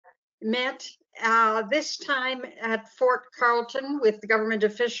met this time at Fort Carlton with the government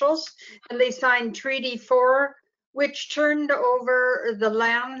officials, and they signed Treaty 4, which turned over the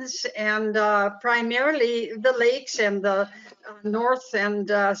lands and primarily the lakes and the North and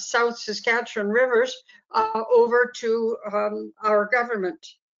South Saskatchewan rivers over to our government.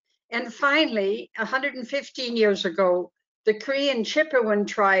 And finally, 115 years ago, the Cree and Chipewyan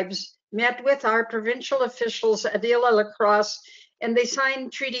tribes met with our provincial officials at Île-à-la-Crosse, and they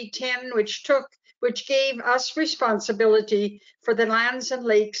signed Treaty 10, which gave us responsibility for the lands and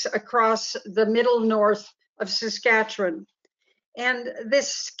lakes across the middle north of Saskatchewan. And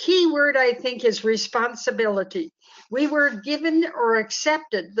this key word, I think, is responsibility. We were given or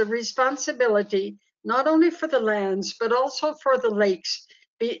accepted the responsibility not only for the lands, but also for the lakes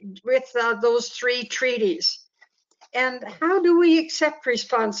with those 3 treaties. And how do we accept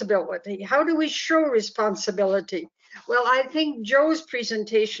responsibility? How do we show responsibility? Well, I think Joe's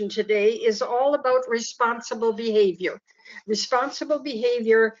presentation today is all about responsible behavior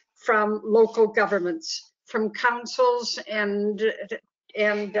from local governments, from councils and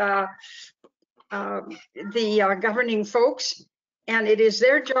the governing folks. And it is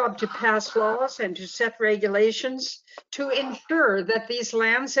their job to pass laws and to set regulations to ensure that these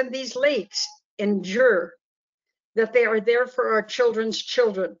lands and these lakes endure, that they are there for our children's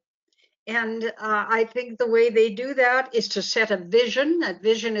children. And I think the way they do that is to set a vision. That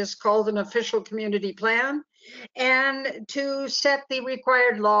vision is called an official community plan, and to set the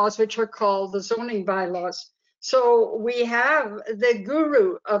required laws, which are called the zoning bylaws. So we have the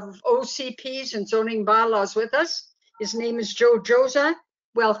guru of OCPs and zoning bylaws with us. His name is Jozsa.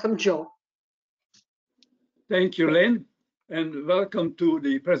 Welcome, Joe. Thank you, Lynn, and welcome to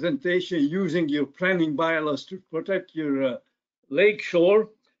the presentation using your planning bylaws to protect your lakeshore.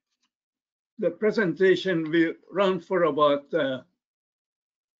 The presentation will run for about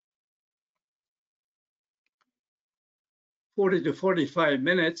 40 to 45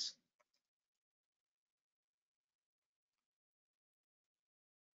 minutes.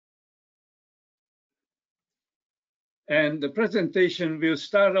 And the presentation will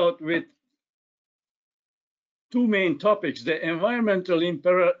start out with 2 main topics: the environmental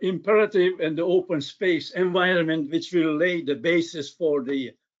imperative and the open space environment, which will lay the basis for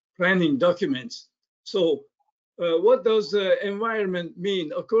the planning documents. So what does the environment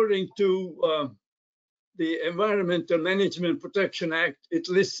mean? According to the Environmental Management Protection Act, it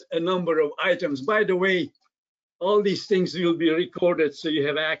lists a number of items. By the way, all these things will be recorded, so you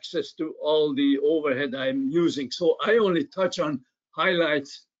have access to all the overhead I'm using. So I only touch on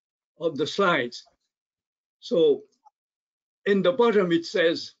highlights of the slides. So in the bottom, it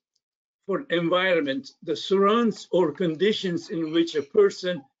says, for environment, the surrounds or conditions in which a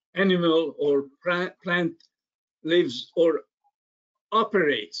person, animal, or plant lives or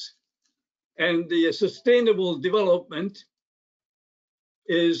operates. And the sustainable development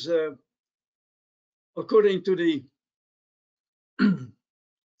is, according to the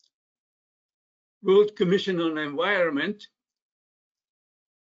World Commission on Environment,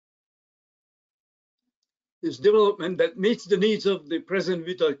 is development that meets the needs of the present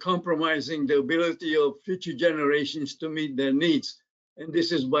without compromising the ability of future generations to meet their needs. And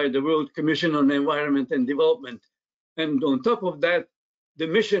this is by the World Commission on Environment and Development. And on top of that, the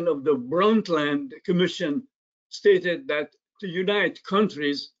mission of the Brundtland Commission stated that to unite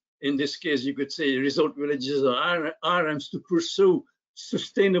countries, in this case, you could say resort villages or RMs, to pursue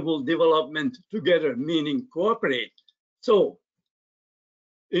sustainable development together, meaning cooperate. So,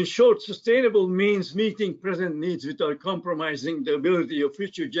 in short, sustainable means meeting present needs without compromising the ability of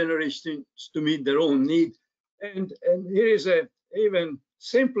future generations to meet their own need. And here is a even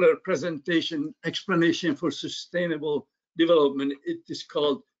simpler explanation for sustainable development. It is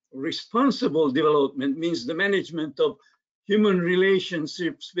called responsible development, means the management of human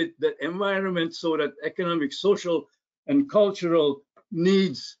relationships with the environment so that economic, social, and cultural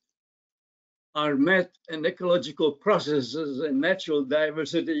needs are met and ecological processes and natural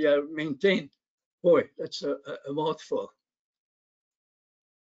diversity are maintained. Boy, that's a mouthful.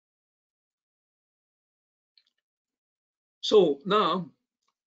 So now,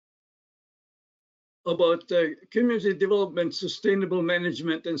 about community development, sustainable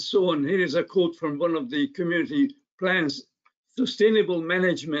management, and so on. Here is a quote from one of the community plans: sustainable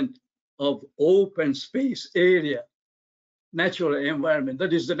management of open space area, natural environment.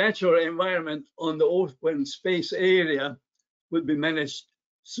 That is, the natural environment on the open space area will be managed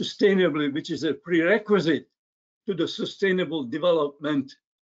sustainably, which is a prerequisite to the sustainable development,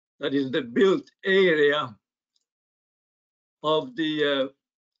 that is the built area of the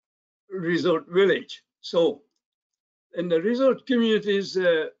resort village. So in the resort communities,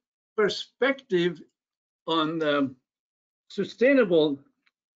 perspective on sustainable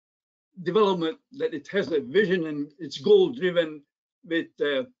development, that it has a vision and it's goal-driven with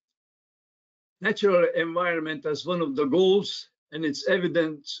natural environment as one of the goals, and it's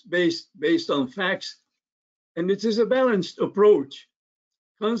evidence-based, based on facts. And it is a balanced approach,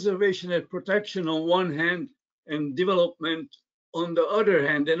 conservation and protection on one hand, and development on the other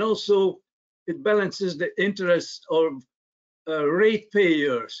hand. And also it balances the interests of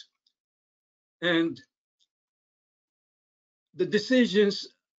ratepayers. And the decisions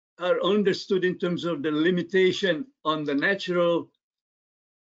are understood in terms of the limitation on the natural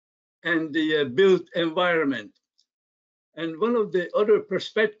and the built environment. And one of the other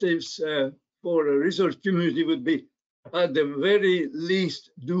perspectives for a resort community would be, at the very least,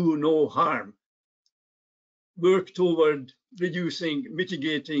 do no harm. Work toward reducing,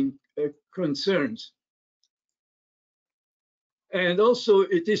 mitigating concerns. And also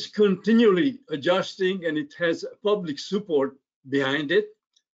it is continually adjusting, and it has public support behind it.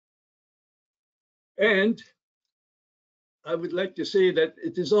 And I would like to say that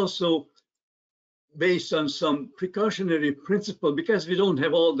it is also based on some precautionary principle, because we don't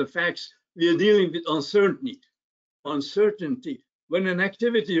have all the facts. We are dealing with uncertainty. When an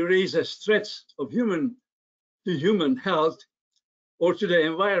activity raises threats of human health or to the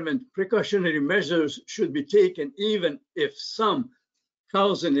environment, precautionary measures should be taken, even if some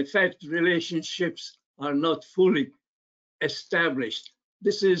cause and effect relationships are not fully established.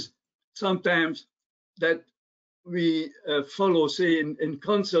 This is sometimes that we follow, say, in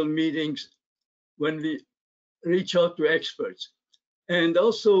council meetings when we reach out to experts. And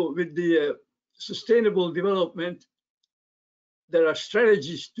also with the sustainable development, there are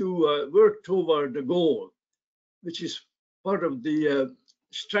strategies to work toward the goal, which is part of the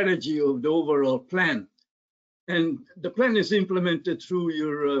strategy of the overall plan. And the plan is implemented through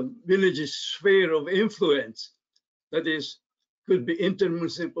your village's sphere of influence. That is, could be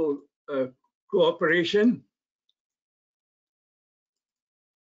intermunicipal cooperation.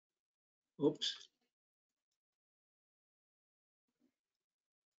 Oops.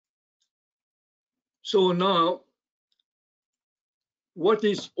 So now, what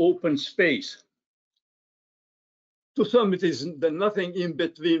is open space? To some, it is nothing in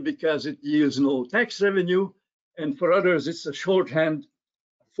between because it yields no tax revenue. And for others, it's a shorthand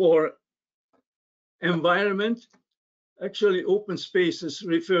for environment. Actually, open spaces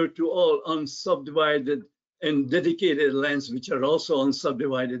refer to all unsubdivided and dedicated lands, which are also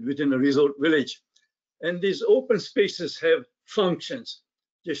unsubdivided within a resort village. And these open spaces have functions.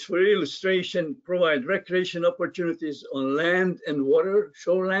 Just for illustration, provide recreation opportunities on land and water,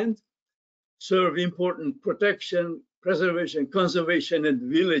 shoreland, serve important protection, preservation, conservation, and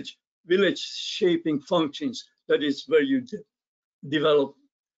village shaping functions. That is where you develop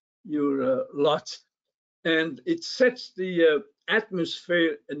your lots. And it sets the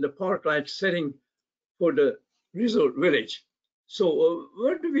atmosphere in the park-like setting for the resort village. So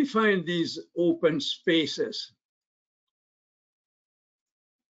where do we find these open spaces?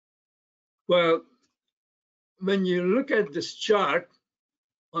 Well, when you look at this chart,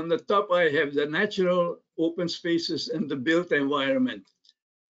 on the top I have the natural open spaces and the built environment.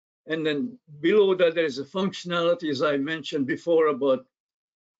 And then below that there is a functionality, as I mentioned before, about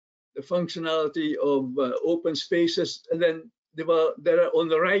the functionality of open spaces. And then there are on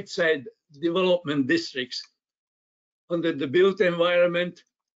the right side development districts under the built environment.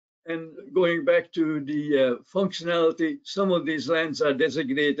 And going back to the functionality, some of these lands are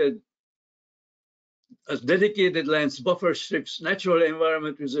designated as dedicated lands, buffer strips, natural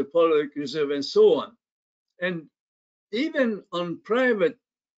environment reserve, public reserve, and so on. And even on private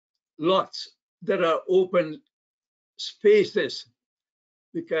lots, there are open spaces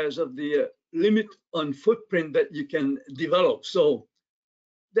because of the limit on footprint that you can develop. So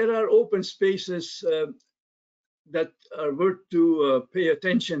there are open spaces that are worth to pay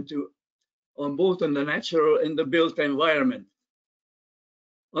attention to on both on the natural and the built environment.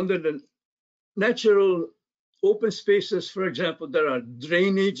 Under the natural open spaces, for example, there are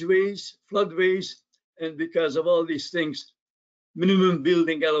drainage ways, floodways, and because of all these things, minimum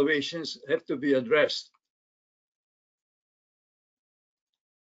building elevations have to be addressed.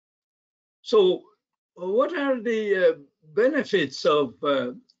 So what are the benefits of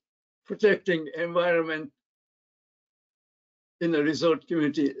protecting environment in a resort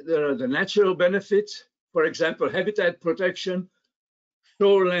community? There are the natural benefits, for example, habitat protection,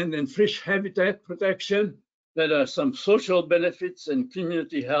 shoreland and fish habitat protection. There are some social benefits and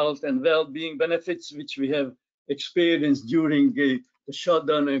community health and well-being benefits, which we have experienced during the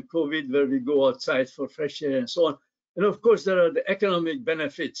shutdown and COVID, where we go outside for fresh air and so on. And of course, there are the economic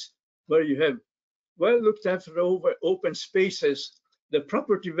benefits where you have well looked after open spaces, the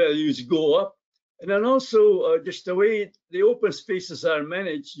property values go up. And then also just the way the open spaces are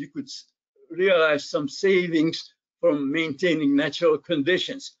managed, you could realize some savings from maintaining natural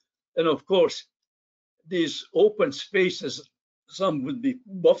conditions. And of course, these open spaces, some would be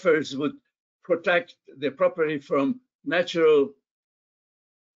buffers, would protect the property from natural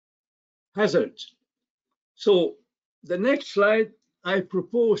hazards. So the next slide, I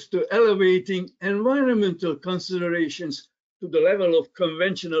propose to elevating environmental considerations to the level of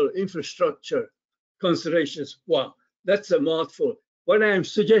conventional infrastructure considerations. Wow, that's a mouthful. What I'm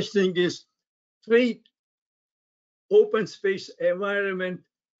suggesting is treat open space environment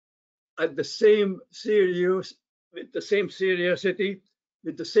at the same with the same seriousity,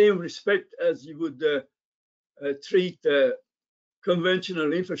 with the same respect as you would treat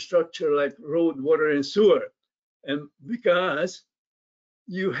conventional infrastructure like road, water, and sewer. And because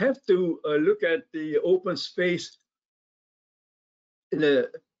you have to look at the open space in a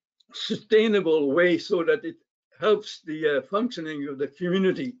sustainable way so that it helps the functioning of the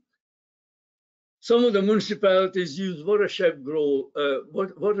community. Some of the municipalities use watershed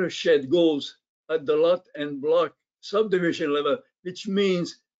goals at the lot and block subdivision level, which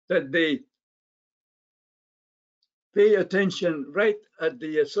means that they pay attention right at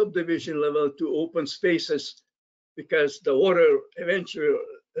the subdivision level to open spaces because the water eventually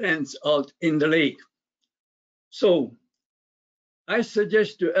ends out in the lake. So I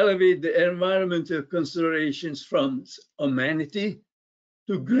suggest to elevate the environmental considerations from amenity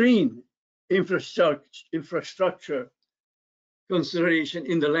to green infrastructure consideration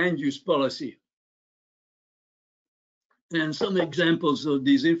in the land use policy. And some examples of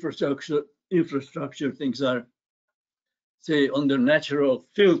these infrastructure things are, say, under natural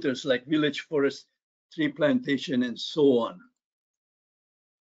filters like village forest, tree plantation, and so on.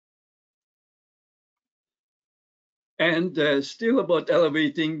 And still about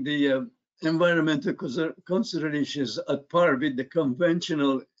elevating the environmental considerations at par with the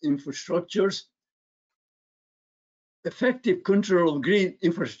conventional infrastructures. Effective control of green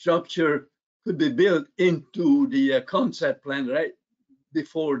infrastructure could be built into the concept plan right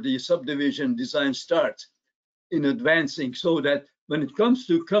before the subdivision design starts in advancing, so that when it comes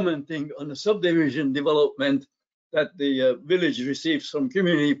to commenting on a subdivision development that the village receives from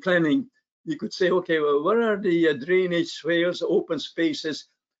community planning, you could say, okay, well, what are the drainage swales, open spaces?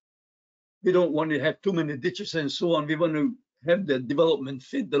 We don't want to have too many ditches and so on. We want to have the development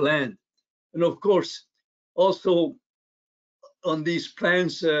fit the land. And of course, also on these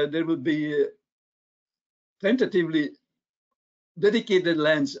plans, there would be tentatively dedicated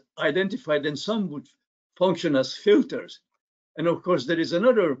lands identified, and some would function as filters. And of course, there is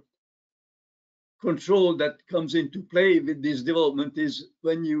another control that comes into play with this development is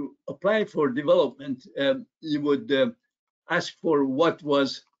when you apply for development, you would ask for what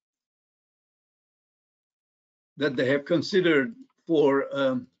was that they have considered for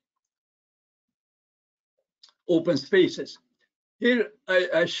open spaces. Here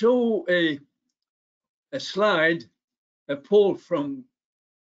I show a slide, a poll from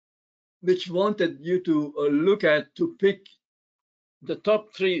which wanted you to look at to pick the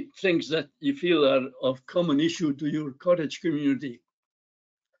top 3 things that you feel are of common issue to your cottage community.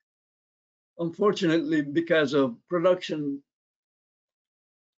 Unfortunately, because of production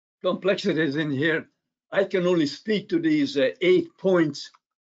complexities in here, I can only speak to these 8 points.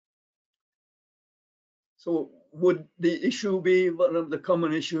 So would the issue be, one of the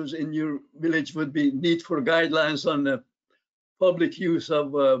common issues in your village would be need for guidelines on the public use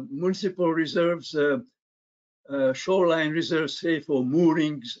of municipal reserves, shoreline reserves, say for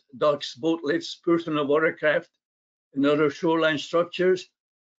moorings, docks, boat lifts, personal watercraft, and other shoreline structures.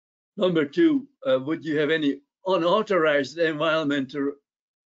 Number 2, would you have any unauthorized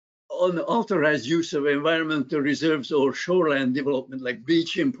use of environmental reserves or shoreline development like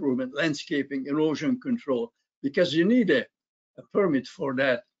beach improvement, landscaping, erosion control, because you need a permit for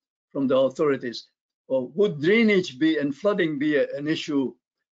that from the authorities. Or would drainage be and flooding be an issue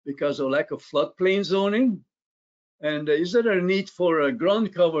because of lack of floodplain zoning? And is there a need for a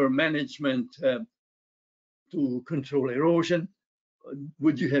ground cover management to control erosion?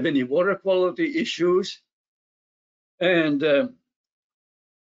 Would you have any water quality issues? And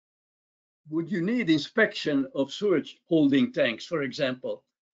would you need inspection of sewage holding tanks, for example?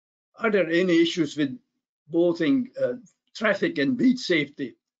 Are there any issues with both traffic and beach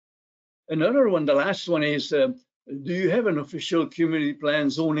safety? Another one, the last one is, do you have an official community plan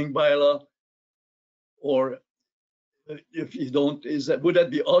zoning bylaw? Or if you don't, would that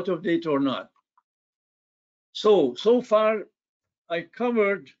be out of date or not? So far, I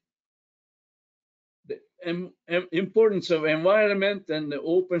covered importance of environment and the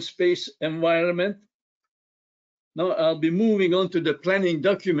open space environment. Now I'll be moving on to the planning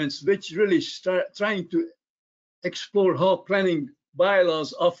documents, which really start trying to explore how planning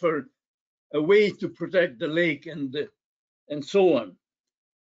bylaws offer a way to protect the lake and so on.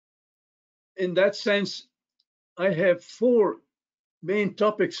 In that sense, I have 4 main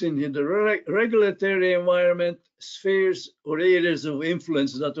topics in here: the regulatory environment, spheres or areas of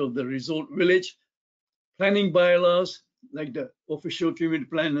influence that of the resort village, planning bylaws like the official community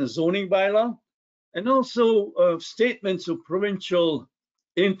plan and zoning bylaw, and also statements of provincial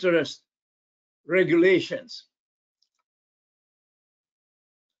interest regulations.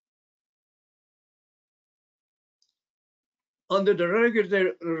 Under the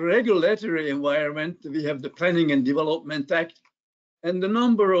regulatory environment, we have the Planning and Development Act and the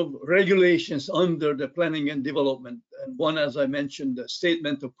number of regulations under the Planning and Development. And one, as I mentioned, the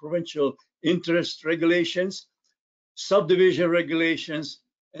Statement of Provincial Interest Regulations, subdivision regulations,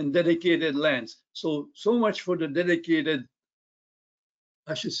 and dedicated lands. So much for the dedicated,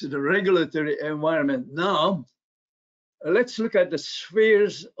 I should say, the regulatory environment. Now, let's look at the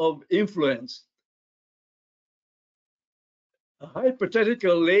spheres of influence. A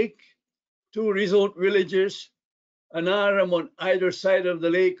hypothetical lake, 2 resort villages, an RM on either side of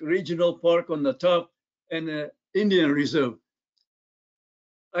the lake, regional park on the top, and an Indian reserve.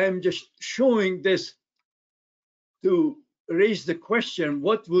 I am just showing this to raise the question,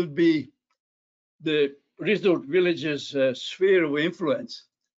 what would be the resort village's sphere of influence?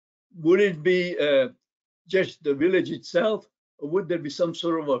 Would it be just the village itself, or would there be some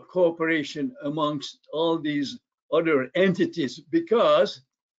sort of a cooperation amongst all these other entities? Because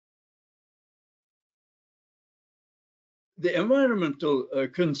the environmental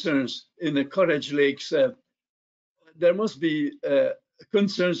concerns in the Cottage Lakes, there must be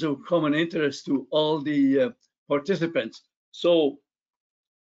concerns of common interest to all the participants. So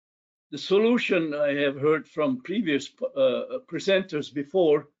the solution I have heard from previous presenters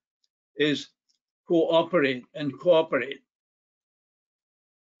before is cooperate and cooperate.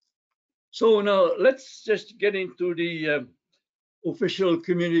 So now let's just get into the official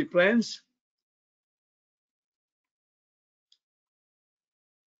community plans.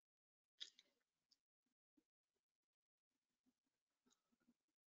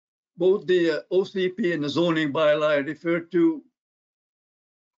 Both the OCP and the zoning bylaw I referred to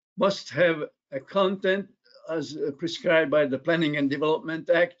must have a content as prescribed by the Planning and Development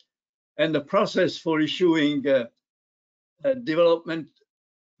Act, and the process for issuing development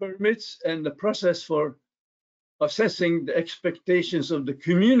permits, and the process for assessing the expectations of the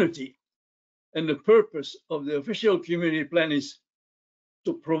community. And the purpose of the official community plan is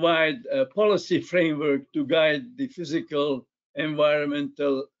to provide a policy framework to guide the physical,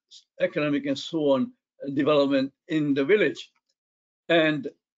 environmental, economic, and so on development in the village. And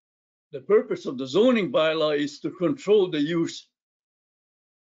the purpose of the zoning bylaw is to control the use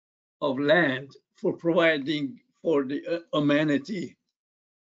of land for providing for the amenity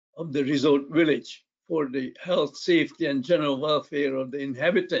of the resort village, for the health, safety, and general welfare of the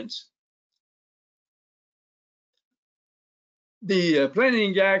inhabitants. The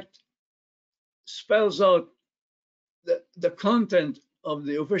Planning Act spells out the content of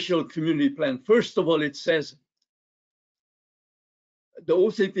the official community plan. First of all, it says the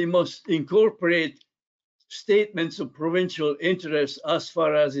OCP must incorporate statements of provincial interest as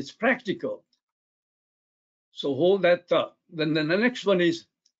far as it's practical. So hold that thought. Then the next one is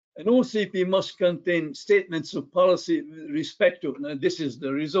an OCP must contain statements of policy with respect to, now this is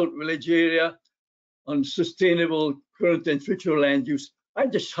the resort village area, on sustainable current and future land use. I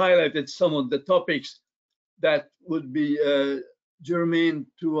just highlighted some of the topics that would be germane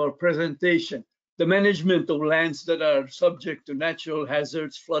to our presentation. The management of lands that are subject to natural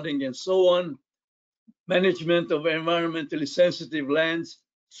hazards, flooding, and so on. Management of environmentally sensitive lands,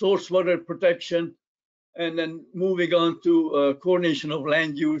 source water protection, and then moving on to coordination of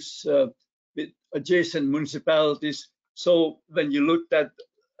land use with adjacent municipalities. So when you looked at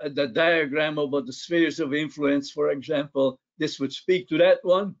the diagram about the spheres of influence, for example, this would speak to that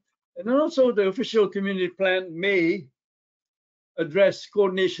one. And then also the official community plan may address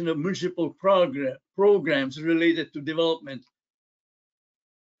coordination of municipal programs related to development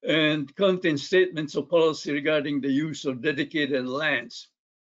and contain statements of policy regarding the use of dedicated lands.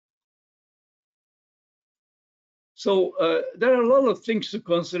 So there are a lot of things to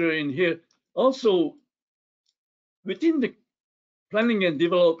consider in here. Also, within the Planning and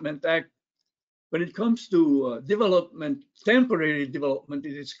Development Act, when it comes to development, temporary development,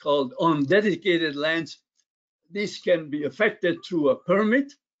 it is called on dedicated lands. These can be affected through a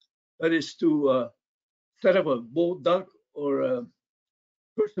permit, that is to set up a boat dock or a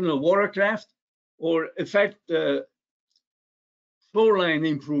personal watercraft, or affect shoreline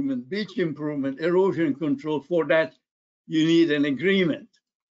improvement, beach improvement, erosion control. For that, you need an agreement.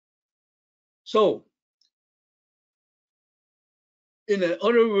 So, in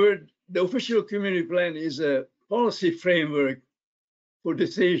other words, the official community plan is a policy framework for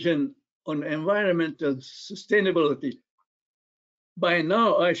decision on environmental sustainability. By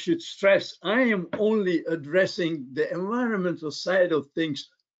now, I should stress, I am only addressing the environmental side of things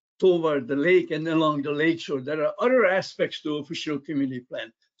toward the lake and along the lakeshore. There are other aspects to official community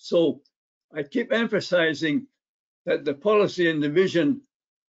plan. So I keep emphasizing that the policy and the vision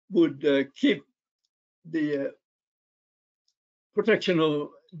would keep the protection of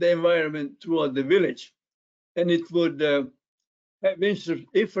the environment throughout the village. And it would have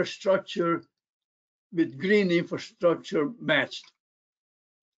infrastructure with green infrastructure matched.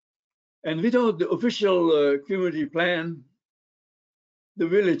 And without the official community plan, the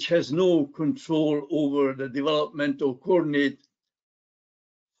village has no control over the development or coordinate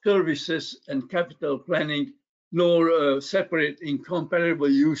services and capital planning, nor separate incompatible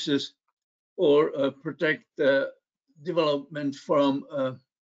uses or protect development from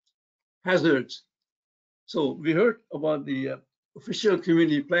hazards. So we heard about the official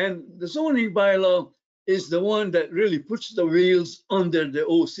community plan. The zoning bylaw is the one that really puts the wheels under the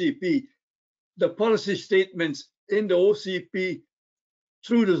OCP. The policy statements in the OCP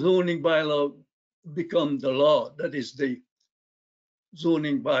through the zoning bylaw become the law. That is the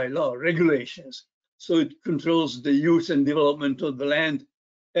zoning bylaw regulations. So it controls the use and development of the land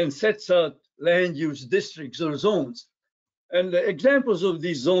and sets out land use districts or zones. And the examples of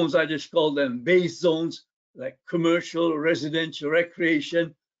these zones, I just call them base zones, like commercial, residential,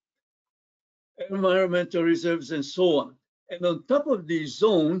 recreation, environmental reserves, and so on. And on top of these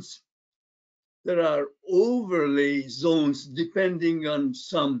zones, there are overlay zones depending on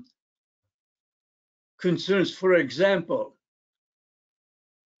some concerns. For example,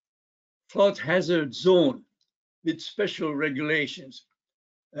 flood hazard zone with special regulations.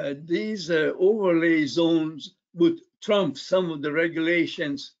 These overlay zones would trump some of the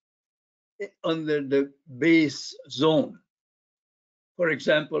regulations under the base zone. For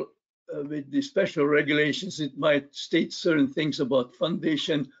example, with the special regulations, it might state certain things about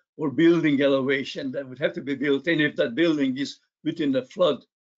foundation or building elevation that would have to be built in if that building is within the flood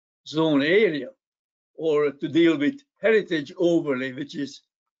zone area, or to deal with heritage overlay, which is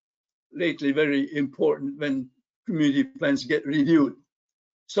lately very important when community plans get reviewed.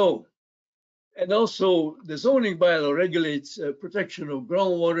 So, and also the zoning bylaw regulates protection of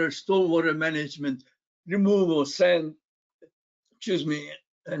groundwater, stormwater management, removal of sand,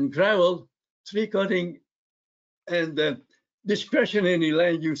 and gravel, tree cutting, and discretionary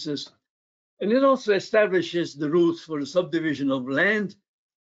land uses. And it also establishes the rules for the subdivision of land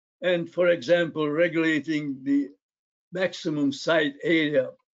and, for example, regulating the maximum site area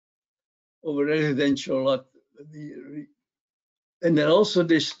of a residential lot. And then also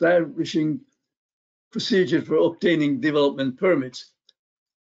establishing procedure for obtaining development permits.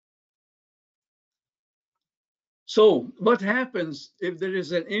 So what happens if there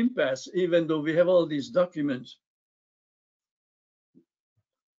is an impasse, even though we have all these documents?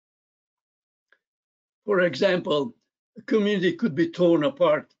 For example, a community could be torn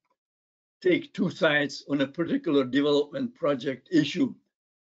apart, take two sides on a particular development project issue.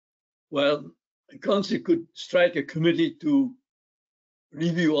 Well, a council could strike a committee to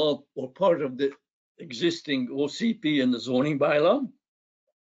review all or part of the existing OCP and the zoning bylaw,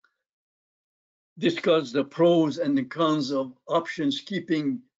 discuss the pros and the cons of options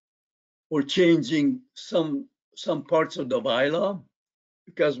keeping or changing some parts of the bylaw,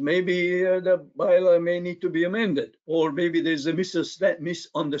 because maybe the bylaw may need to be amended, or maybe there's a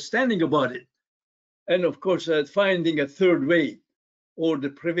misunderstanding about it. And of course, finding a third way, or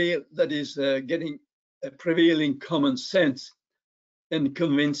getting a prevailing common sense and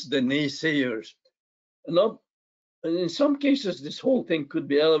convince the naysayers. And in some cases, this whole thing could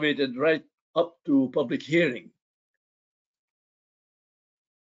be elevated right up to public hearing.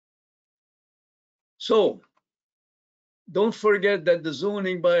 So don't forget that the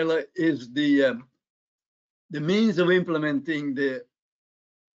zoning bylaw is the means of implementing the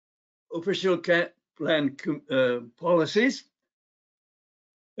official plan policies.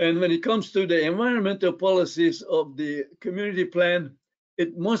 And when it comes to the environmental policies of the community plan,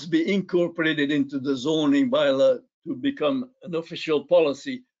 it must be incorporated into the zoning bylaw to become an official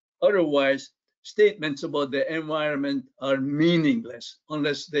policy. Otherwise, statements about the environment are meaningless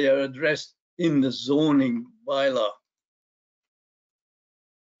unless they are addressed in the zoning bylaw.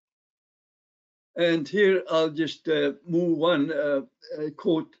 And here I'll just move on, a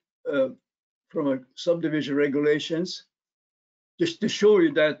quote from a subdivision regulations, just to show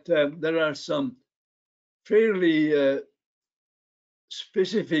you that there are some fairly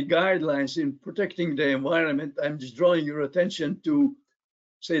specific guidelines in protecting the environment. I'm just drawing your attention to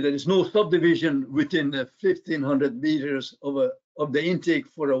say there is no subdivision within 1,500 meters of the intake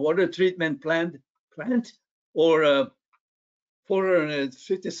for a water treatment plant, or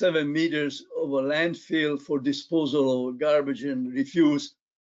 457 meters of a landfill for disposal of garbage and refuse,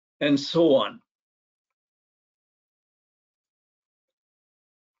 and so on.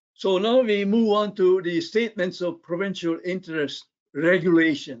 So now we move on to the statements of provincial interest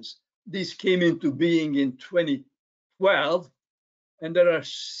regulations. These came into being in 2012, and there are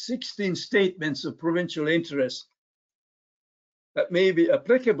 16 statements of provincial interest that may be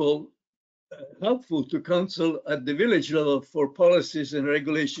applicable, helpful to council at the village level for policies and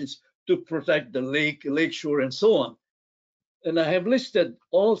regulations to protect the lakeshore, and so on. And I have listed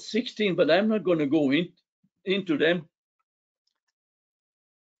all 16, but I'm not going to go into them.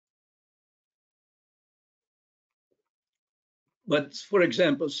 But for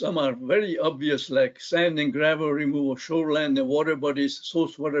example, some are very obvious, like sand and gravel removal, shoreline and water bodies,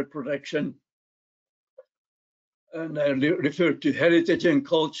 source water protection. And I refer to heritage and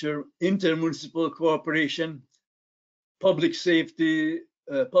culture, intermunicipal cooperation, public safety,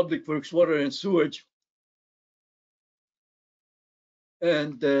 public works, water and sewage,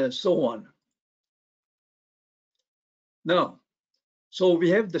 and so on. Now, so we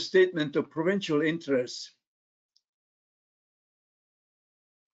have the statement of provincial interests.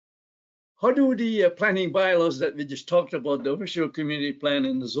 How do the planning bylaws that we just talked about, the official community plan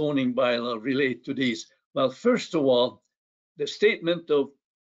and the zoning bylaw, relate to these? Well, first of all, the statement of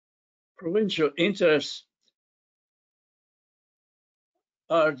provincial interests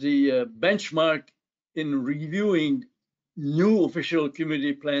are the benchmark in reviewing new official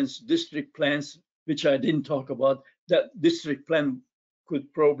community plans, district plans, which I didn't talk about. That district plan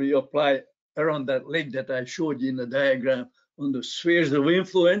could probably apply around that lake that I showed you in the diagram on the spheres of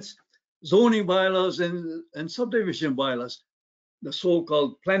influence, zoning bylaws and subdivision bylaws, the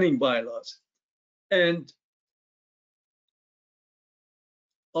so-called planning bylaws. And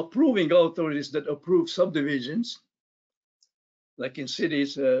approving authorities that approve subdivisions, like in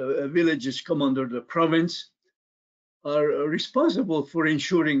cities, villages come under the province, are responsible for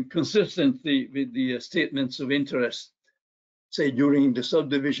ensuring consistency with the statements of interest, say during the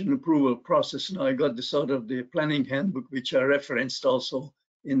subdivision approval process. Now I got this out of the planning handbook, which I referenced also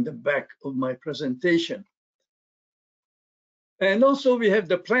in the back of my presentation. And also we have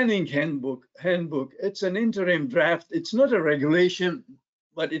the planning handbook. It's an interim draft. It's not a regulation,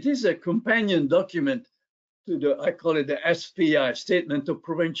 but it is a companion document to the, I call it the SPI, Statement of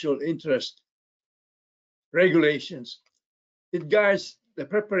Provincial Interest Regulations. It guides the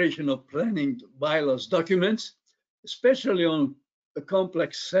preparation of planning bylaws documents, especially on a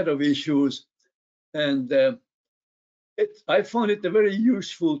complex set of issues. And I found it a very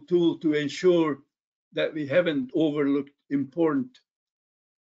useful tool to ensure that we haven't overlooked important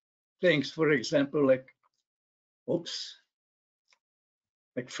things. For example, like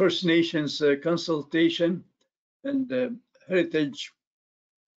First Nations consultation and heritage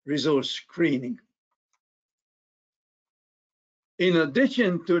resource screening. In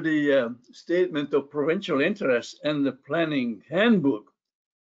addition to the statement of provincial interest and the planning handbook,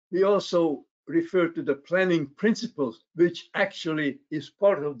 we also refer to the planning principles, which actually is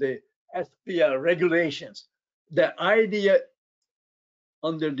part of the SPR regulations. The idea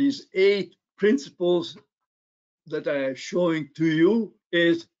under these 8 principles that I am showing to you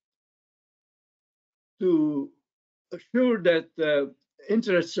is to assure that the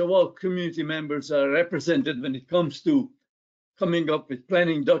interests of all community members are represented when it comes to coming up with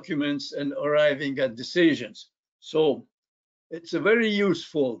planning documents and arriving at decisions. So it's a very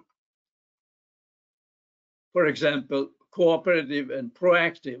useful, for example, cooperative and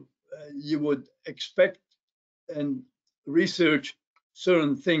proactive. You would expect and research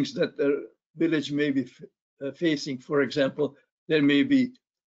certain things that the village may be facing. For example, there may be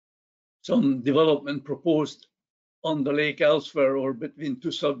some development proposed on the lake elsewhere or between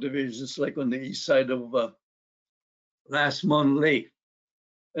 2 subdivisions, like on the east side of Last Month Lake.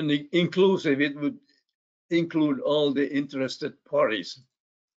 And inclusive, it would include all the interested parties.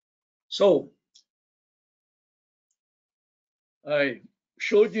 So I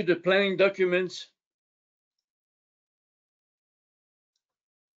showed you the planning documents.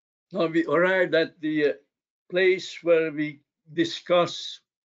 Now we arrived at the place where we discuss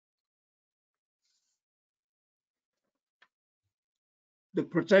the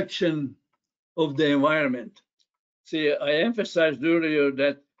protection of the environment. See, I emphasized earlier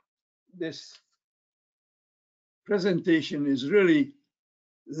that this presentation is really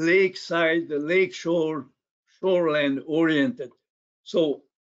lakeside, the lakeshore, shoreland oriented. So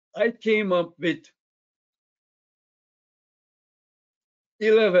I came up with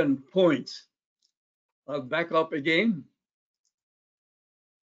 11 points. I'll back up again.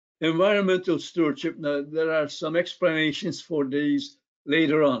 Environmental stewardship. Now, there are some explanations for these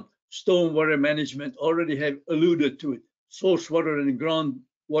later on. Stormwater management, already have alluded to it. Source water and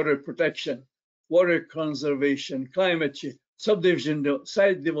groundwater protection, water conservation, climate change, subdivision,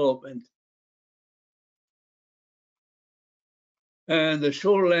 site development, and the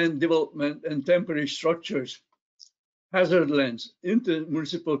shoreland development and temporary structures, hazard lands,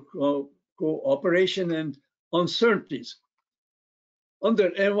 intermunicipal cooperation, and uncertainties. Under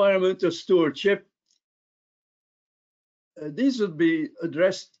environmental stewardship, these would be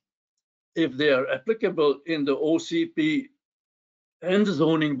addressed if they are applicable in the OCP and the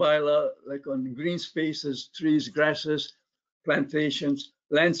zoning bylaw, like on green spaces, trees, grasses, plantations,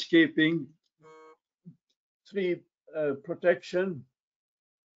 landscaping, tree protection,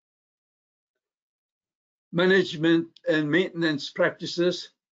 management and maintenance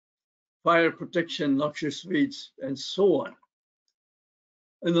practices, fire protection, noxious weeds, and so on.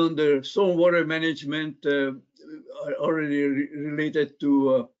 And under stormwater management, already related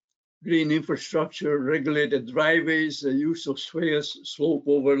to green infrastructure, regulated driveways, the use of swales, slope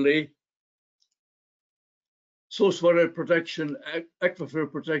overlay, source water protection,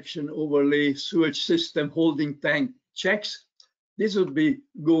 aquifer protection overlay, sewage system holding tank checks. These would be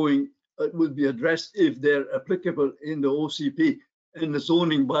addressed if they're applicable in the OCP and the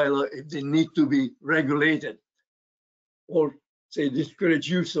zoning bylaw if they need to be regulated, or say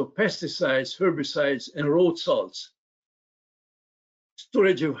discourage use of pesticides, herbicides, and road salts,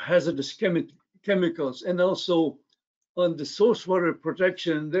 storage of hazardous chemicals, and also on the source water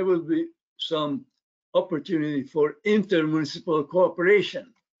protection, there will be some opportunity for intermunicipal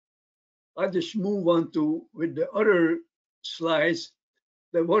cooperation. I just move on to with the other slides.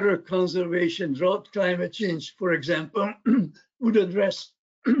 The water conservation, drought, climate change, for example, would address,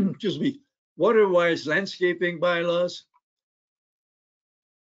 excuse me, water-wise landscaping bylaws,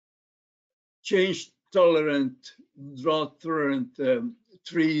 change tolerant, drought tolerant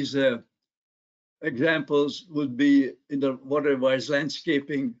trees. Examples would be in the water-wise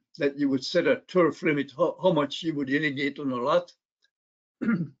landscaping that you would set a turf limit, how much you would irrigate on a lot,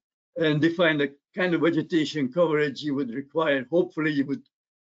 and define the kind of vegetation coverage you would require. Hopefully you would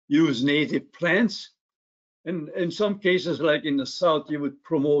use native plants. And in some cases, like in the South, you would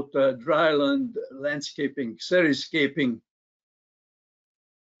promote dryland landscaping, xeriscaping,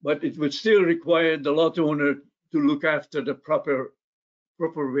 but it would still require the lot owner to look after the proper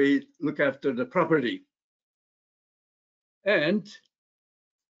way, look after the property. And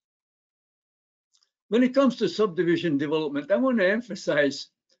when it comes to subdivision development, I want to emphasize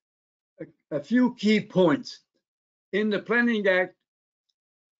a few key points. In the Planning Act,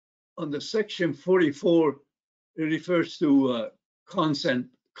 on the section 44, it refers to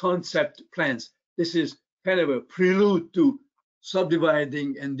concept plans. This is kind of a prelude to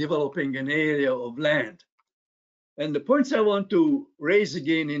subdividing and developing an area of land. And the points I want to raise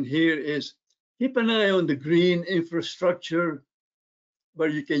again in here is keep an eye on the green infrastructure, where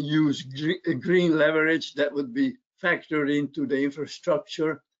you can use green leverage that would be factored into the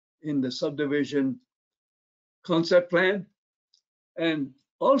infrastructure in the subdivision concept plan. And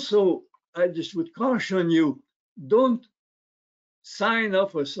also, I just would caution you, don't sign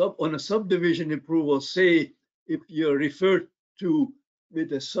up on a subdivision approval, say if you're referred to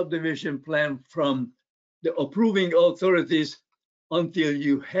with a subdivision plan from the approving authorities until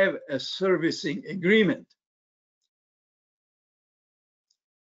you have a servicing agreement.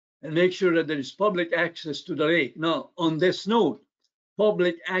 And make sure that there is public access to the lake. Now, on this note,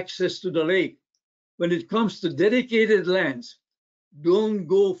 public access to the lake, when it comes to dedicated lands, don't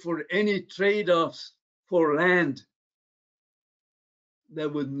go for any trade-offs for land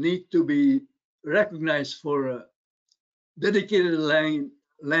that would need to be recognized for dedicated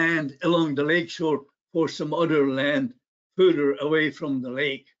land along the lakeshore for some other land further away from the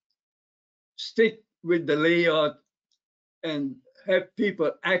lake. Stick with the layout and have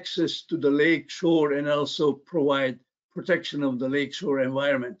people access to the lakeshore and also provide protection of the lakeshore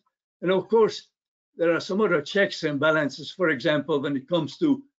environment. And of course, there are some other checks and balances. For example, when it comes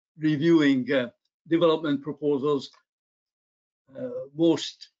to reviewing development proposals,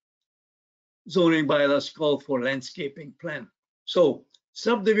 most zoning bylaws call for landscaping plan. So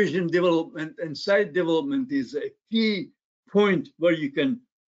subdivision development and site development is a key point where you can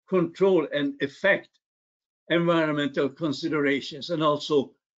control and affect environmental considerations and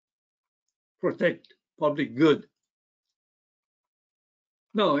also protect public good.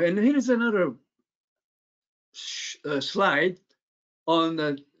 Now, and here's another slide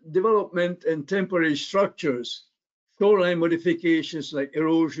on development and temporary structures, shoreline modifications like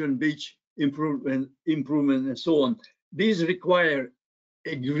erosion, beach improvement, and so on. These require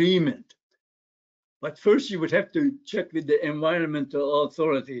agreement. But first you would have to check with the environmental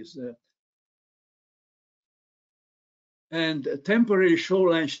authorities. And temporary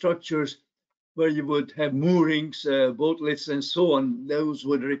shoreline structures where you would have moorings, boatlets, and so on, those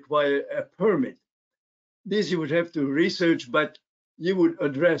would require a permit. These you would have to research, but you would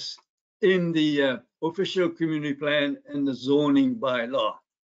address in the official community plan and the zoning bylaw.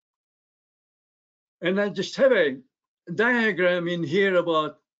 And I just have a diagram in here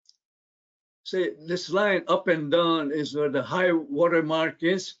about, say, this line up and down is where the high water mark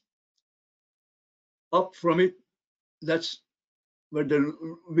is. Up from it, that's where the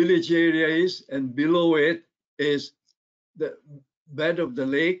village area is, and below it is the bed of the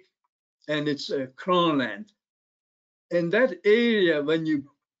lake, and it's a crown land. In that area, when you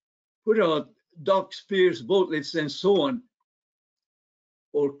put out docks, piers, boatlets, and so on,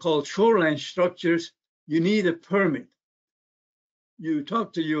 or called shoreline structures, you need a permit. You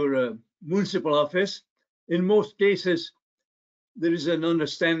talk to your municipal office. In most cases, there is an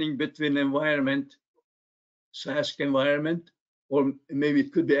understanding between environment, SASC environment, or maybe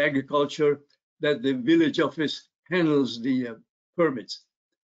it could be agriculture, that the village office handles the permits.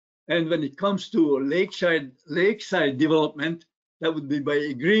 And when it comes to lakeside development, that would be by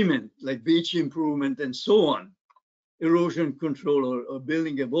agreement, like beach improvement and so on, erosion control or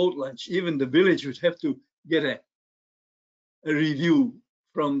building a boat launch. Even the village would have to get a review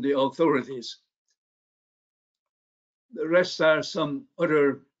from the authorities. The rest are some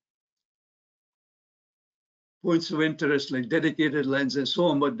other points of interest like dedicated lands and so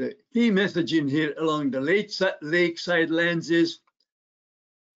on. But the key message in here along the lakeside lands is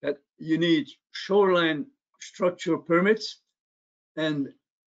that you need shoreline structure permits and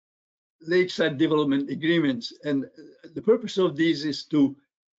lakeside development agreements. And the purpose of these is to,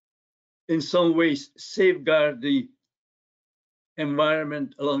 in some ways, safeguard the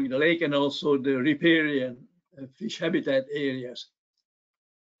environment along the lake and also the riparian fish habitat areas.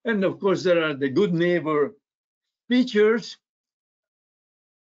 And of course, there are the good neighbor features.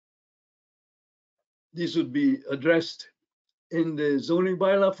 These would be addressed in the zoning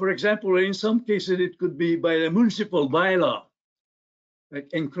bylaw, for example, or in some cases it could be by the municipal bylaw, like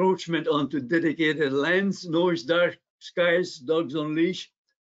encroachment onto dedicated lands, noise, dark skies, dogs on leash,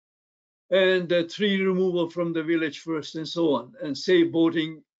 and tree removal from the village first, and so on, and safe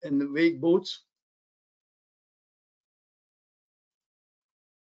boating and wake boats.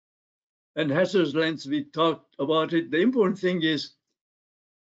 And hazardous lands, we talked about it. The important thing is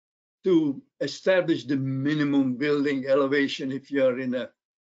to establish the minimum building elevation if you are in a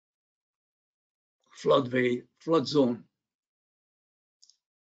flood zone.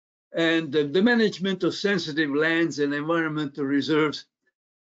 And the management of sensitive lands and environmental reserves.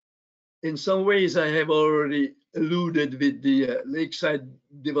 In some ways, I have already alluded with the lakeside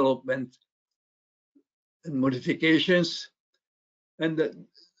development and modifications. And the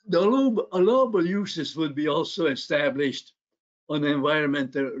allowable uses would be also established on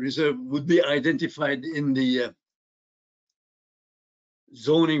environmental reserve, would be identified in the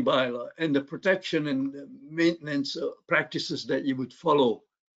zoning bylaw, and the protection and maintenance practices that you would follow.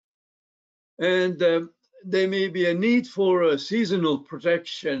 And there may be a need for a seasonal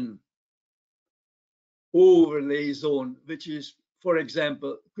protection overlay zone, which is, for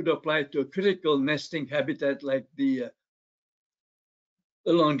example, could apply to a critical nesting habitat like the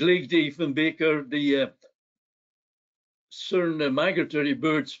along Lake Diefenbaker, the certain migratory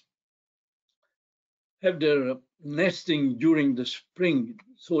birds have their nesting during the spring,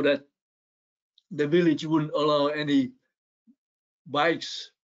 so that the village wouldn't allow any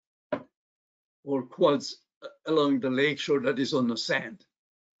bikes or quads along the lakeshore that is on the sand.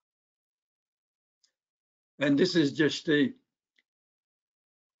 And this is just a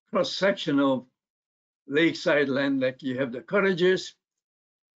cross section of lakeside land, like you have the cottages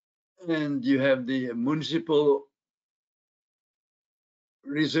and you have the municipal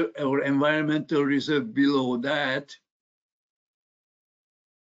reserve or environmental reserve below that.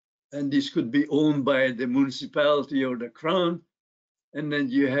 And this could be owned by the municipality or the crown. And then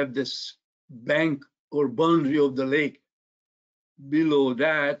you have this bank or boundary of the lake below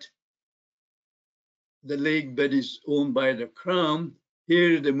that. The lake bed is owned by the crown.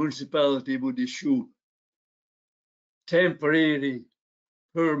 Here, the municipality would issue temporary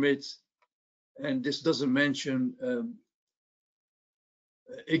permits, and this doesn't mention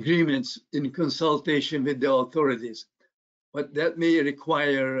agreements in consultation with the authorities. But that may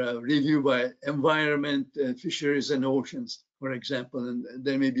require review by environment, fisheries and oceans, for example, and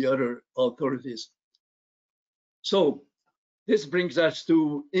there may be other authorities. So this brings us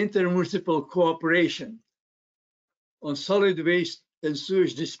to intermunicipal cooperation on solid waste and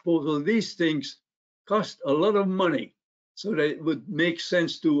sewage disposal. These things cost a lot of money, so that it would make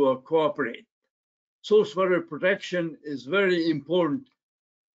sense to cooperate. Source water protection is very important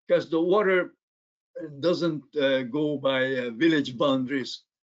because the water doesn't go by village boundaries,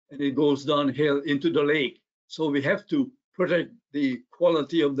 and it goes downhill into the lake. So we have to protect the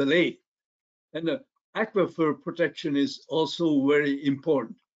quality of the lake. And the aquifer protection is also very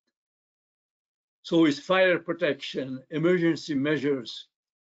important. So is fire protection, emergency measures,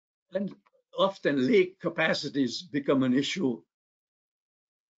 and often lake capacities become an issue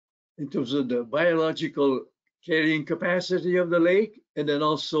in terms of the biological carrying capacity of the lake, and then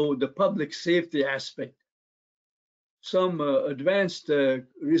also the public safety aspect. Some advanced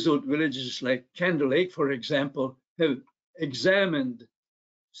resort villages like Candle Lake, for example, have examined,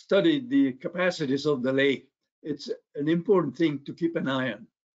 studied the capacities of the lake. It's an important thing to keep an eye on.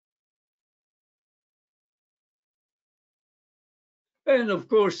 And of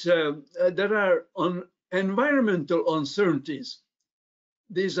course, there are environmental uncertainties.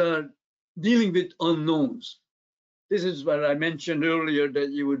 These are dealing with unknowns. This is what I mentioned earlier,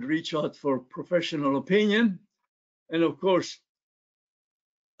 that you would reach out for professional opinion. And of course,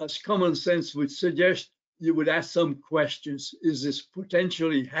 as common sense would suggest, you would ask some questions. Is this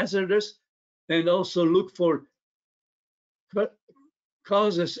potentially hazardous? And also look for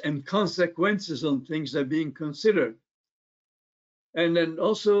causes and consequences on things that are being considered. And then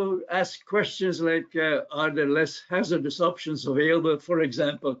also ask questions like, are there less hazardous options available, for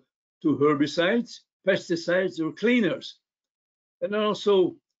example, to herbicides, pesticides, or cleaners? And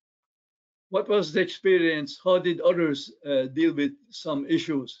also, what was the experience? How did others deal with some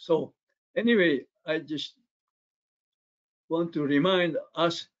issues? So anyway, I just want to remind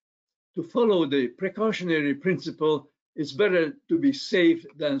us to follow the precautionary principle. It's better to be safe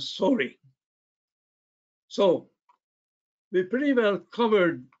than sorry. So we pretty well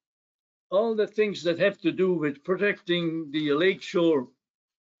covered all the things that have to do with protecting the lakeshore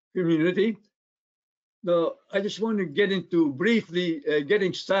community. Now, I just want to get into briefly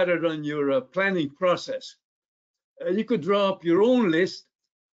getting started on your planning process. You could draw up your own list.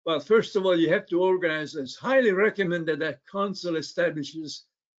 But first of all, you have to organize. It's highly recommended that council establishes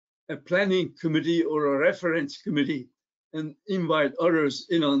a planning committee or a reference committee and invite others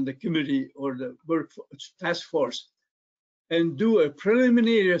in on the committee or the work task force and do a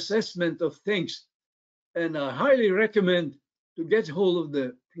preliminary assessment of things. And I highly recommend to get hold of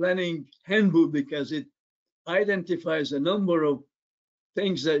the planning handbook because it identifies a number of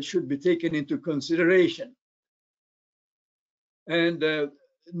things that should be taken into consideration. And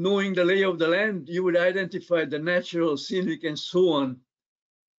knowing the lay of the land, you would identify the natural, scenic, and so on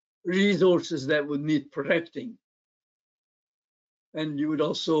resources that would need protecting. And you would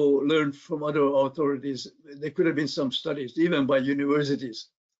also learn from other authorities. There could have been some studies, even by universities.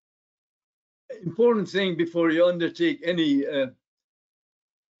 Important thing before you undertake any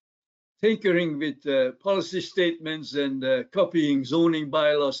tinkering with policy statements and copying zoning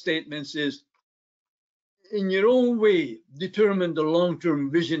bylaw statements is, in your own way, determine the long-term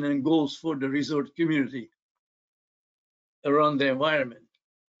vision and goals for the resort community around the environment.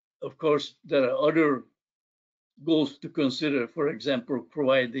 Of course, there are other goals to consider, for example,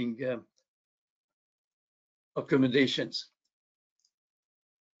 providing accommodations.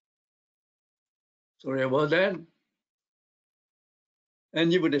 Sorry about that.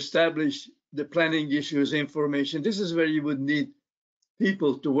 And you would establish the planning issues information. This is where you would need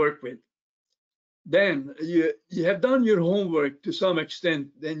people to work with. Then you have done your homework to some extent,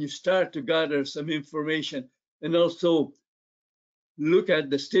 then you start to gather some information and also look at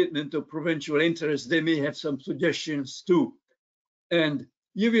the statement of provincial interest. They may have some suggestions too. And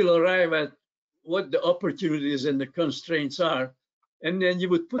you will arrive at what the opportunities and the constraints are. And then you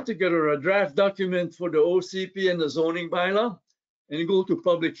would put together a draft document for the OCP and the zoning bylaw and go to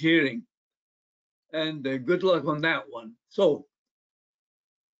public hearing. And good luck on that one. So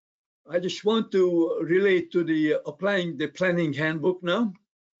I just want to relate to the applying the planning handbook now.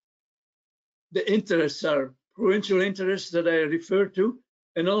 The interests are provincial interests that I refer to,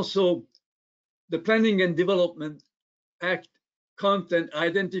 and also the Planning and Development Act content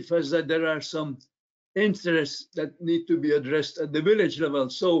identifies that there are some interests that need to be addressed at the village level.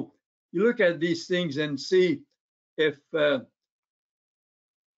 So you look at these things and see if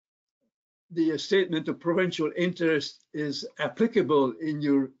the statement of provincial interest is applicable in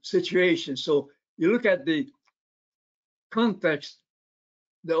your situation. So you look at the context,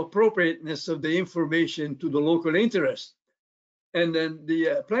 the appropriateness of the information to the local interest. And then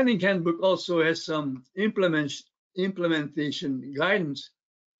the planning handbook also has some implementation guidance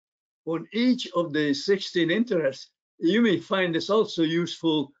on each of the 16 interests. You may find this also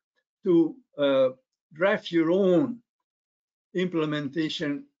useful to draft your own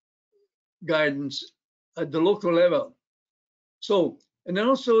implementation guidance at the local level. So, and then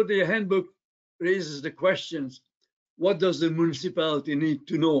also the handbook raises the questions, what does the municipality need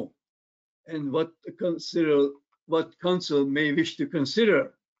to know? And what council may wish to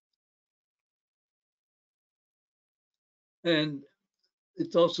consider. And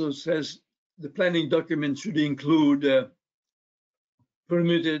it also says the planning document should include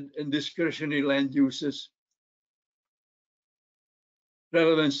permitted and discretionary land uses,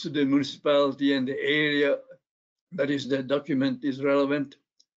 relevance to the municipality and the area that is the document is relevant,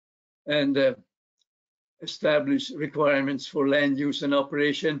 and establish requirements for land use and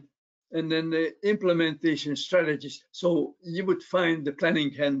operation, and then the implementation strategies. So you would find the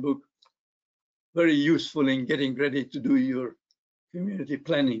planning handbook very useful in getting ready to do your community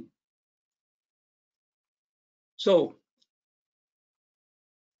planning. So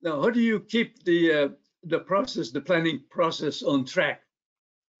now, how do you keep the process, the planning process on track?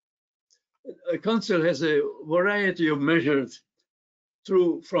 A council has a variety of measures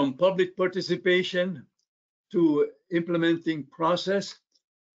from public participation to implementing process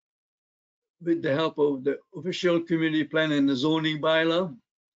with the help of the official community plan and the zoning bylaw.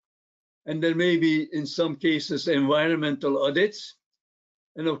 And then maybe in some cases, environmental audits.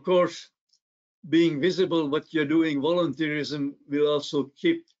 And of course, being visible what you're doing, volunteerism will also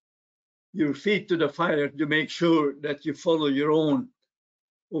keep your feet to the fire to make sure that you follow your own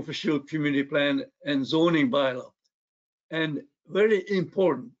official community plan and zoning bylaw. And very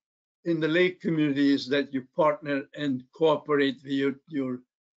important in the lake community is that you partner and cooperate with your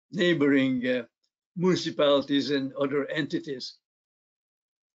neighboring municipalities and other entities.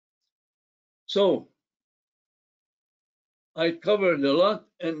 So I covered a lot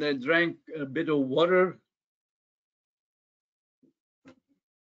and I drank a bit of water.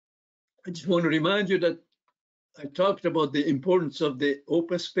 I just want to remind you that I talked about the importance of the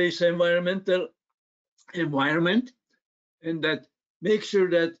open space environment, and that make sure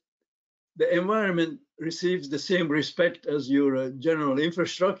that the environment receives the same respect as your general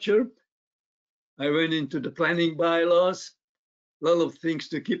infrastructure. I went into the planning bylaws, a lot of things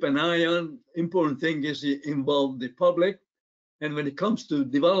to keep an eye on. Important thing is you involve the public. And when it comes to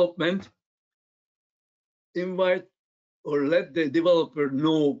development, invite or let the developer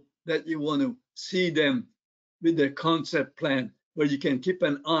know that you want to see them with their concept plan, where you can keep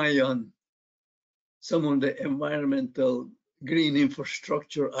an eye on some of the environmental green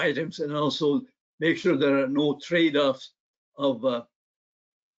infrastructure items, and also make sure there are no trade-offs of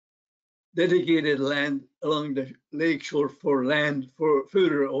dedicated land along the lakeshore for land for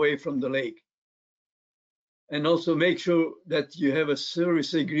further away from the lake. And also make sure that you have a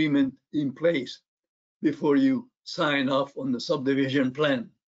service agreement in place before you sign off on the subdivision plan.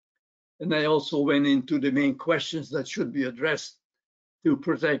 And I also went into the main questions that should be addressed to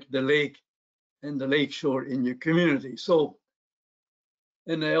protect the lake and the lakeshore in your community. So,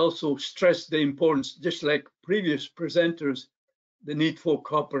 and I also stressed the importance, just like previous presenters, the need for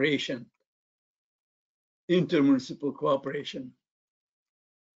cooperation, intermunicipal cooperation.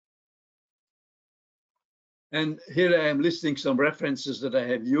 And here I am listing some references that I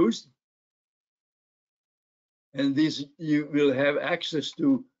have used. And these you will have access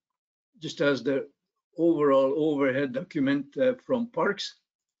to just as the overall overhead document from Parks.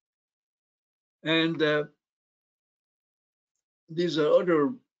 And these are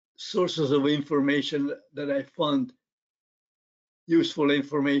other sources of information that I found useful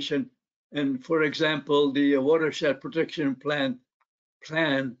information. And for example, the watershed protection plan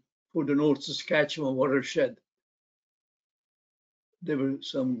for the North Saskatchewan watershed. There were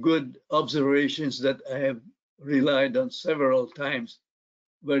some good observations that I have relied on several times,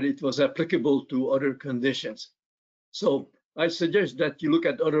 but it was applicable to other conditions. So I suggest that you look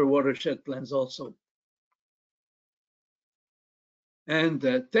at other watershed plans also. And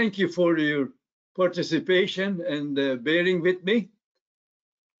thank you for your participation and bearing with me.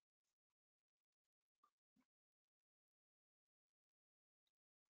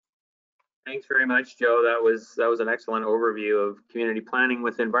 Thanks very much, Joe. That was an excellent overview of community planning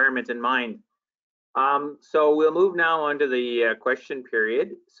with environment in mind. So we'll move now on to the question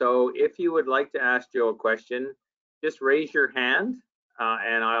period. So if you would like to ask Joe a question, just raise your hand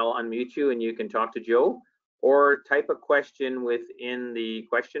and I'll unmute you and you can talk to Joe, or type a question within the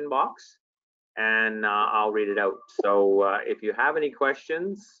question box and I'll read it out. So if you have any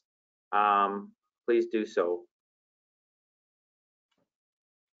questions, please do so.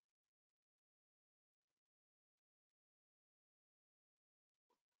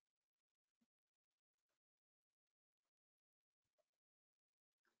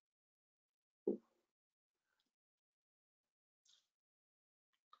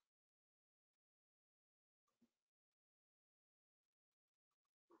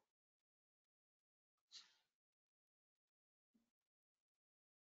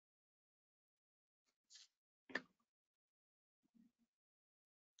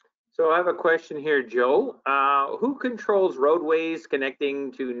 So I have a question here, Joe. Who controls roadways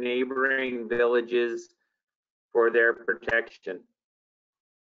connecting to neighboring villages for their protection?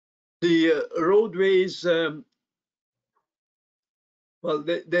 The roadways, well,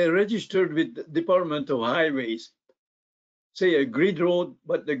 they're registered with the Department of Highways, say a grid road,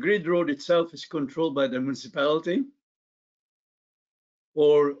 but the grid road itself is controlled by the municipality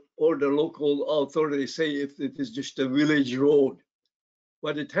or the local authority, say if it is just a village road,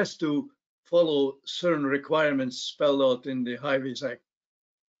 but it has to follow certain requirements spelled out in the Highways Act.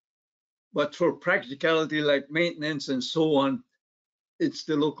 But for practicality like maintenance and so on, it's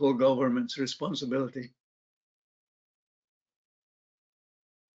the local government's responsibility.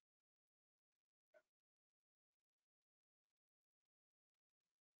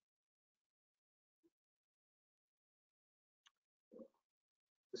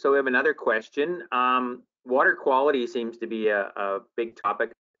 So we have another question. Water quality seems to be a big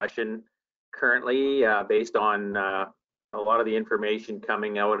topic of discussion currently, based on a lot of the information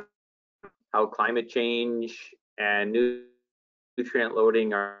coming out, how climate change and nutrient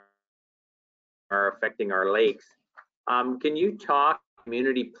loading are affecting our lakes. Can you talk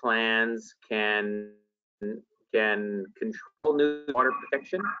community plans can control new water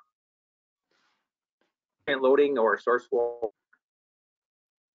protection, nutrient loading, or source water?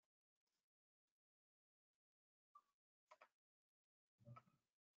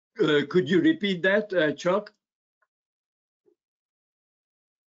 Could you repeat that, Chuck?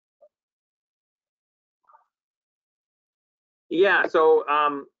 Yeah, so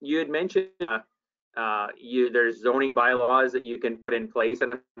you had mentioned there's zoning bylaws that you can put in place,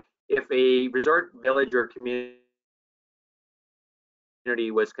 and if a resort village or community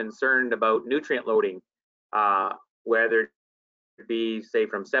was concerned about nutrient loading, whether it be, say,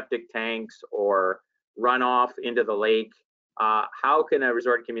 from septic tanks or runoff into the lake, how can a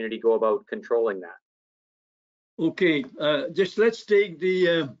resort community go about controlling that? Okay, just let's take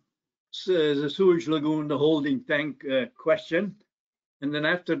the sewage lagoon, the holding tank question. And then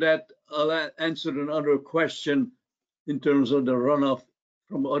after that, I'll answer another question in terms of the runoff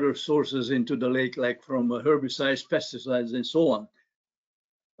from other sources into the lake, like from herbicides, pesticides, and so on.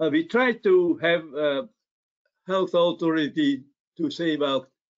 We try to have health authority to say, well,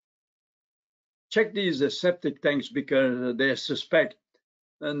 check these septic tanks because they're suspect.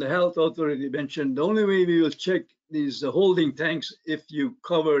 And the health authority mentioned the only way we will check these holding tanks if you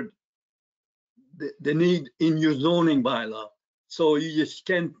covered the need in your zoning bylaw. So you just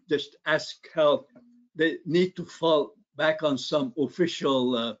can't just ask health. They need to fall back on some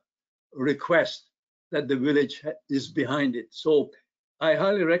official request that the village is behind it. So I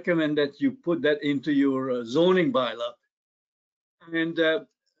highly recommend that you put that into your zoning bylaw. And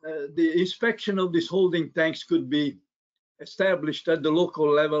the inspection of these holding tanks could be established at the local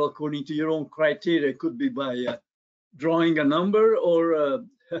level according to your own criteria. It could be by drawing a number, or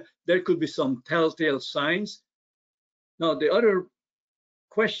there could be some telltale signs. Now, the other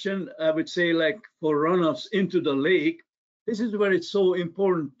question, I would say, like for runoffs into the lake, this is where it's so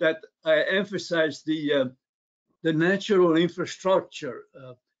important that I emphasize the natural infrastructure,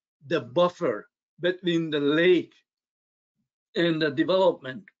 the buffer between the lake and the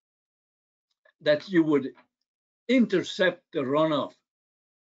development, that you would intercept the runoff,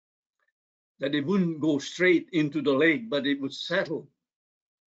 that it wouldn't go straight into the lake, but it would settle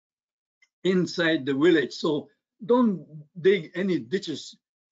inside the village. So don't dig any ditches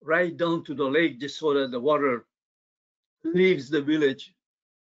right down to the lake just so that the water leaves the village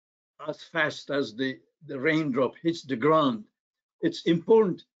as fast as the raindrop hits the ground. It's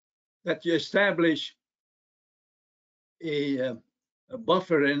important that you establish a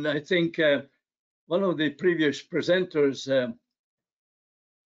buffer. And I think one of the previous presenters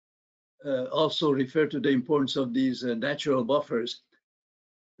also referred to the importance of these natural buffers,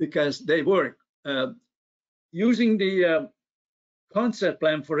 because they work. Using the concept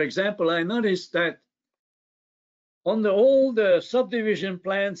plan, for example, I noticed that On the old subdivision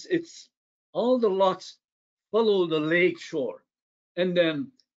plans, it's all the lots follow the lake shore. And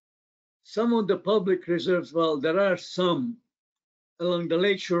then some of the public reserves, well, there are some along the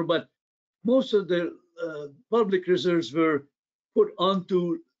lake shore, but most of the public reserves were put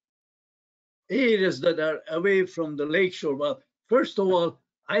onto areas that are away from the lake shore. Well, first of all,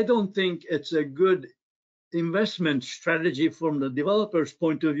 I don't think it's a good investment strategy from the developer's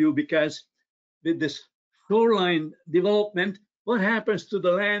point of view, because with this shoreline development, what happens to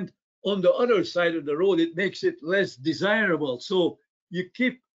the land on the other side of the road? It makes it less desirable. So you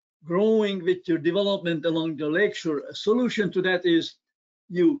keep growing with your development along the lakeshore. A solution to that is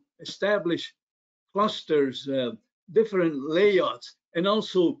you establish clusters, different layouts, and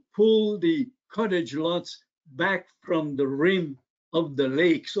also pull the cottage lots back from the rim of the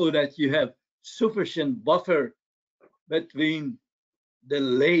lake so that you have sufficient buffer between the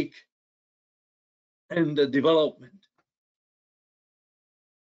lake and the development.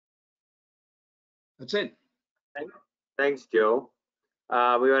 That's it. Thanks, Joe. We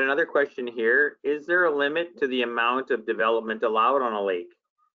got another question here. Is there a limit to the amount of development allowed on a lake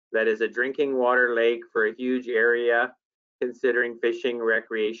that is a drinking water lake for a huge area, considering fishing,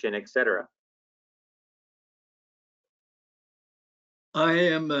 recreation, etc.? I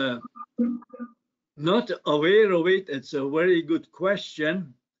am not aware of it. It's a very good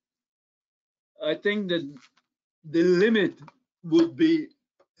question. I think that the limit would be,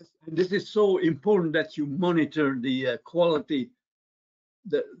 and this is so important, that you monitor the quality,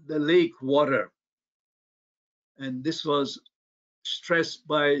 the lake water. And this was stressed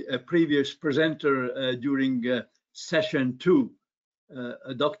by a previous presenter during session 2,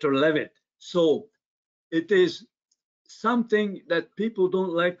 Dr. Levitt. So it is something that people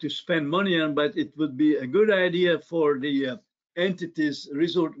don't like to spend money on, but it would be a good idea for the entities,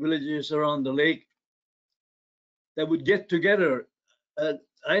 resort villages around the lake, that would get together.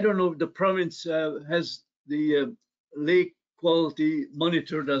 I don't know if the province has the lake quality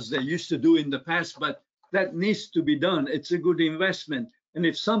monitored as they used to do in the past, but that needs to be done. It's a good investment. And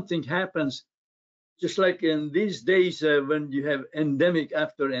if something happens, just like in these days when you have endemic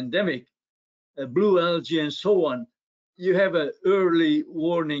after endemic, blue algae and so on, you have an early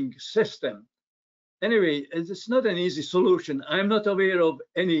warning system. Anyway, it's not an easy solution. I'm not aware of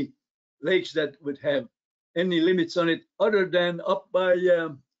any lakes that would have any limits on it, other than up by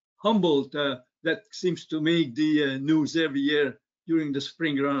Humboldt, that seems to make the news every year during the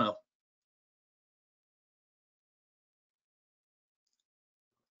spring runoff.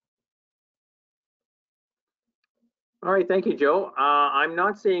 All right, thank you, Joe. I'm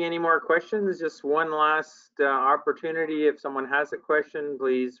not seeing any more questions. Just one last opportunity. If someone has a question,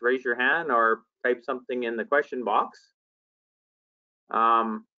 please raise your hand or type something in the question box.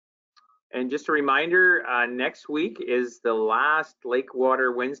 And just a reminder, next week is the last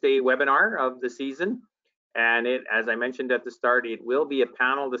Lakewater Wednesday webinar of the season. And it, as I mentioned at the start, it will be a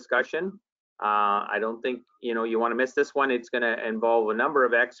panel discussion. I don't think you want to miss this one. It's going to involve a number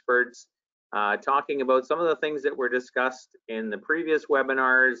of experts talking about some of the things that were discussed in the previous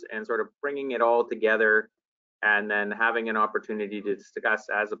webinars and sort of bringing it all together and then having an opportunity to discuss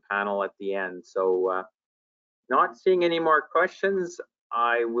as a panel at the end. So not seeing any more questions,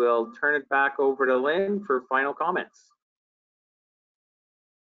 I will turn it back over to Lynn for final comments.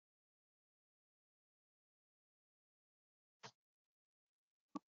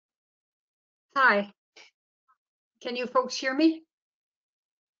 Hi. Can you folks hear me?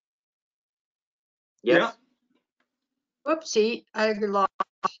 Yes. Yeah. Whoopsie, I lost.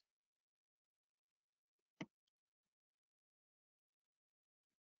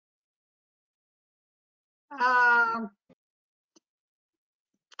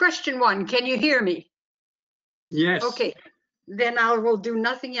 Question 1, can you hear me? Yes. Okay, then I will do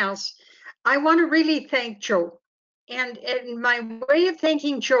nothing else. I want to really thank Joe. And my way of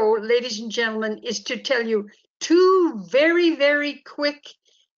thanking Joe, ladies and gentlemen, is to tell you 2 very, very quick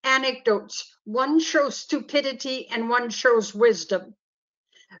anecdotes. One shows stupidity and one shows wisdom.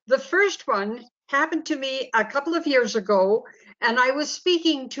 The first one happened to me a couple of years ago, and I was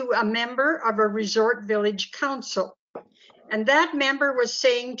speaking to a member of a resort village council. And that member was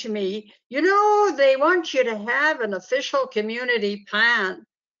saying to me, they want you to have an official community plan,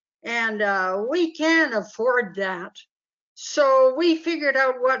 and we can't afford that. So we figured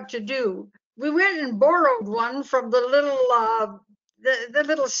out what to do. We went and borrowed one from the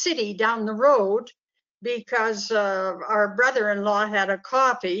little city down the road, because our brother-in-law had a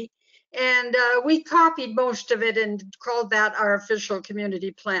copy, and we copied most of it and called that our official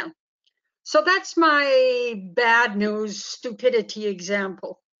community plan. So that's my bad news stupidity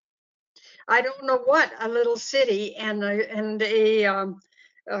example. I don't know what a little city and a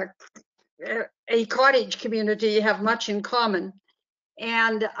cottage community have much in common.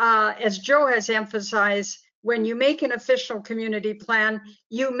 And as Joe has emphasized, when you make an official community plan,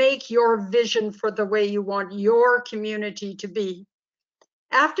 you make your vision for the way you want your community to be.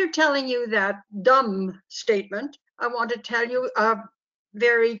 After telling you that dumb statement, I want to tell you a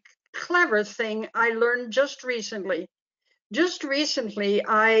very clever thing I learned just recently. Just recently,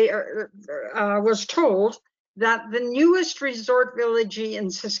 I was told that the newest resort village in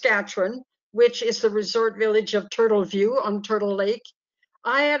Saskatchewan, which is the resort village of Turtle View on Turtle Lake,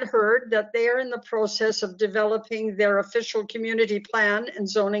 I had heard that they are in the process of developing their official community plan and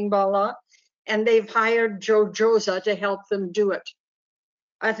zoning bylaw, and they've hired Jozsa to help them do it.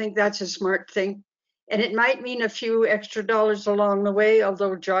 I think that's a smart thing. And it might mean a few extra dollars along the way,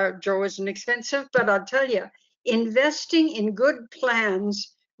 although Joe isn't expensive, but I'll tell you, investing in good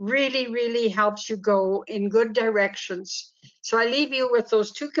plans really, really helps you go in good directions. So I leave you with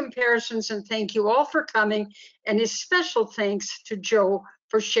those two comparisons and thank you all for coming. And a special thanks to Joe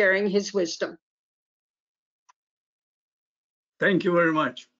for sharing his wisdom. Thank you very much.